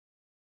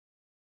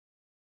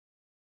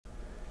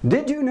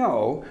Did you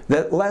know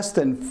that less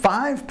than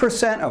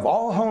 5% of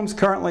all homes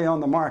currently on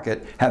the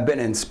market have been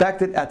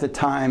inspected at the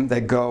time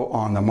they go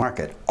on the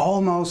market?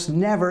 Almost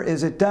never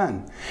is it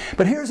done.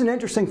 But here's an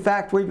interesting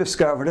fact we've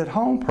discovered at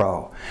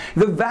HomePro.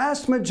 The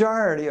vast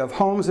majority of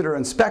homes that are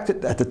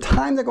inspected at the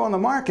time they go on the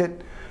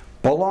market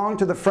belong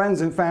to the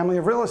friends and family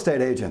of real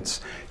estate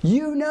agents.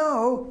 You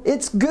know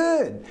it's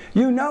good.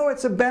 You know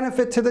it's a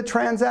benefit to the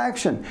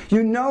transaction.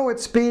 You know it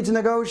speeds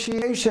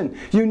negotiation.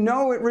 You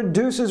know it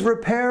reduces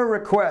repair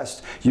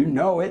requests. You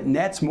know it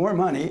nets more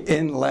money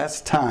in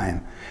less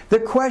time. The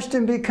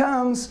question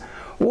becomes,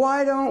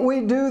 why don't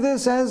we do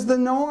this as the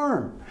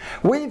norm?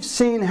 We've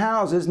seen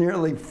houses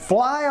nearly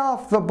fly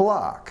off the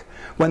block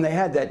when they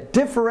had that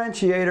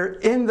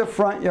differentiator in the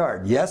front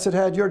yard. Yes, it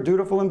had your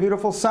dutiful and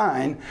beautiful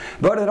sign,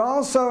 but it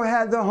also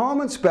had the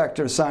home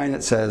inspector sign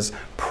that says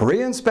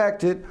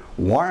pre-inspected,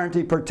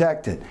 warranty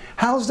protected.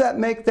 How's that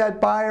make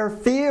that buyer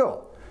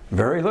feel?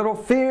 Very little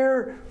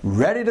fear,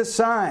 ready to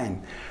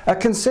sign. A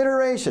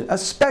consideration,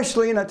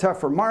 especially in a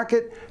tougher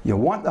market. You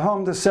want the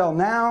home to sell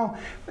now,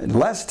 in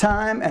less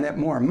time and at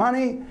more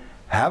money.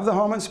 Have the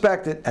home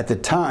inspected at the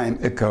time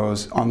it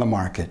goes on the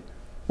market.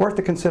 Worth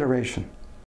the consideration.